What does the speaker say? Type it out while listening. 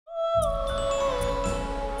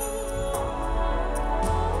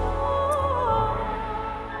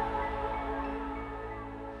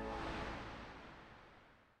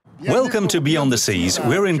Welcome to Beyond the Seas.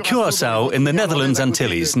 We're in Curaçao in the Netherlands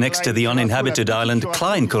Antilles, next to the uninhabited island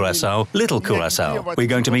Klein Curaçao, Little Curaçao. We're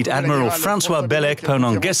going to meet Admiral François Bellec,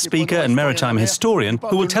 Ponant guest speaker and maritime historian,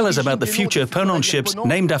 who will tell us about the future Ponant ships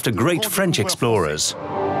named after great French explorers.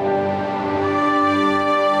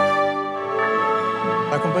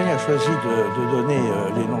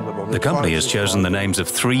 The company has chosen the names of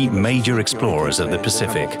three major explorers of the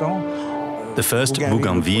Pacific. The first,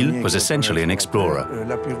 Bougainville, was essentially an explorer.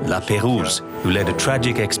 La Pérouse, who led a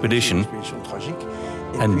tragic expedition,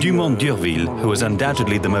 and Dumont d'Urville, who was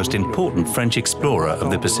undoubtedly the most important French explorer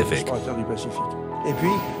of the Pacific.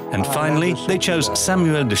 And finally, they chose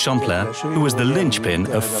Samuel de Champlain, who was the linchpin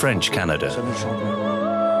of French Canada.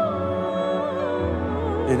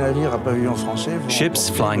 Ships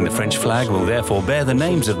flying the French flag will therefore bear the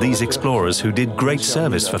names of these explorers who did great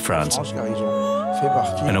service for France,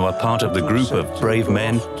 and who are part of the group of brave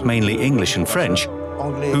men, mainly English and French,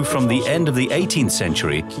 who from the end of the 18th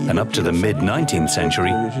century and up to the mid-19th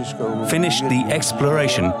century finished the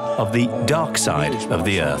exploration of the dark side of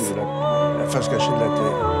the Earth.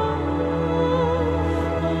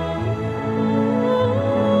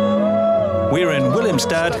 We're in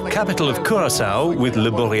Willemstad, capital of Curaçao, with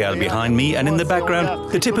Le Boreal behind me, and in the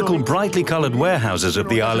background, the typical brightly coloured warehouses of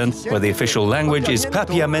the island, where the official language is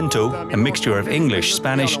Papiamento, a mixture of English,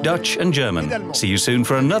 Spanish, Dutch and German. See you soon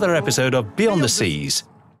for another episode of Beyond the Seas.